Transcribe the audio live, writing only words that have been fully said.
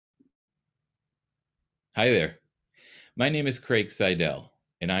Hi there. My name is Craig Sidell,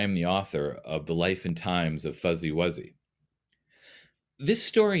 and I am the author of The Life and Times of Fuzzy Wuzzy. This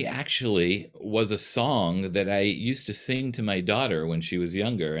story actually was a song that I used to sing to my daughter when she was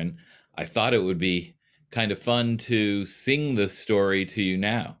younger, and I thought it would be kind of fun to sing the story to you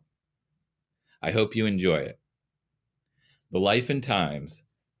now. I hope you enjoy it. The Life and Times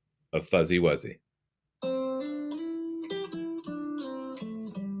of Fuzzy Wuzzy.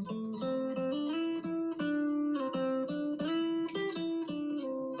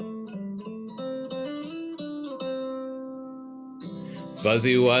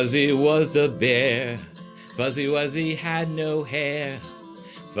 Fuzzy Wuzzy was a bear. Fuzzy Wuzzy had no hair.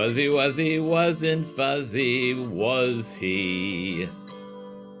 Fuzzy Wuzzy wasn't fuzzy, was he?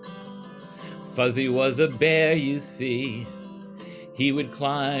 Fuzzy was a bear, you see. He would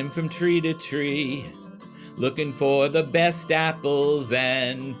climb from tree to tree, looking for the best apples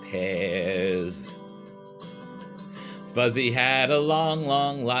and pears. Fuzzy had a long,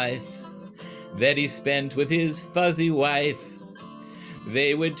 long life that he spent with his fuzzy wife.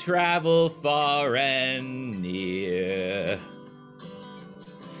 They would travel far and near.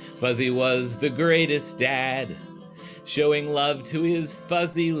 Fuzzy was the greatest dad, showing love to his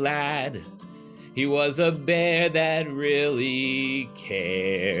fuzzy lad. He was a bear that really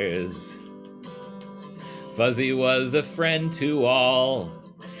cares. Fuzzy was a friend to all,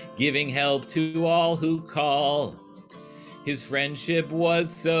 giving help to all who call. His friendship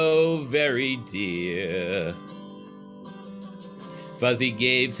was so very dear. Fuzzy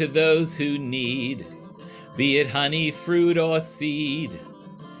gave to those who need, be it honey, fruit, or seed.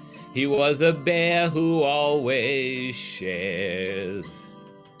 He was a bear who always shares.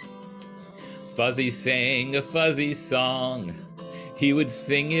 Fuzzy sang a fuzzy song. He would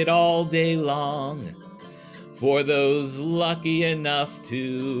sing it all day long for those lucky enough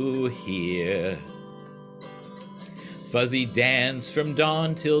to hear. Fuzzy danced from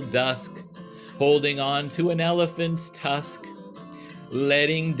dawn till dusk, holding on to an elephant's tusk,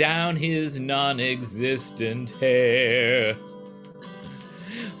 letting down his non-existent hair.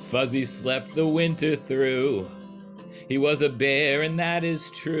 Fuzzy slept the winter through. He was a bear, and that is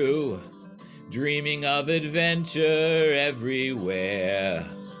true, dreaming of adventure everywhere.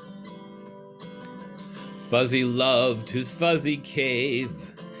 Fuzzy loved his fuzzy cave.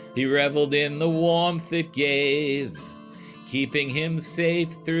 He reveled in the warmth it gave, keeping him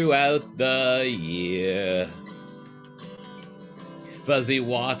safe throughout the year. Fuzzy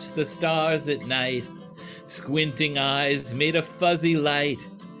watched the stars at night. Squinting eyes made a fuzzy light,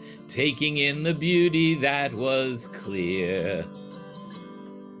 taking in the beauty that was clear.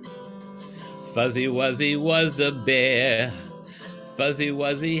 Fuzzy Wuzzy was a bear. Fuzzy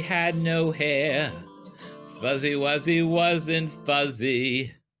Wuzzy had no hair. Fuzzy Wuzzy wasn't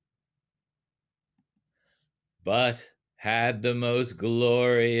fuzzy, but had the most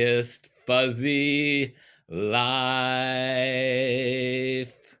glorious fuzzy life.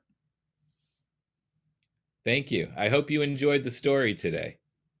 Thank you. I hope you enjoyed the story today.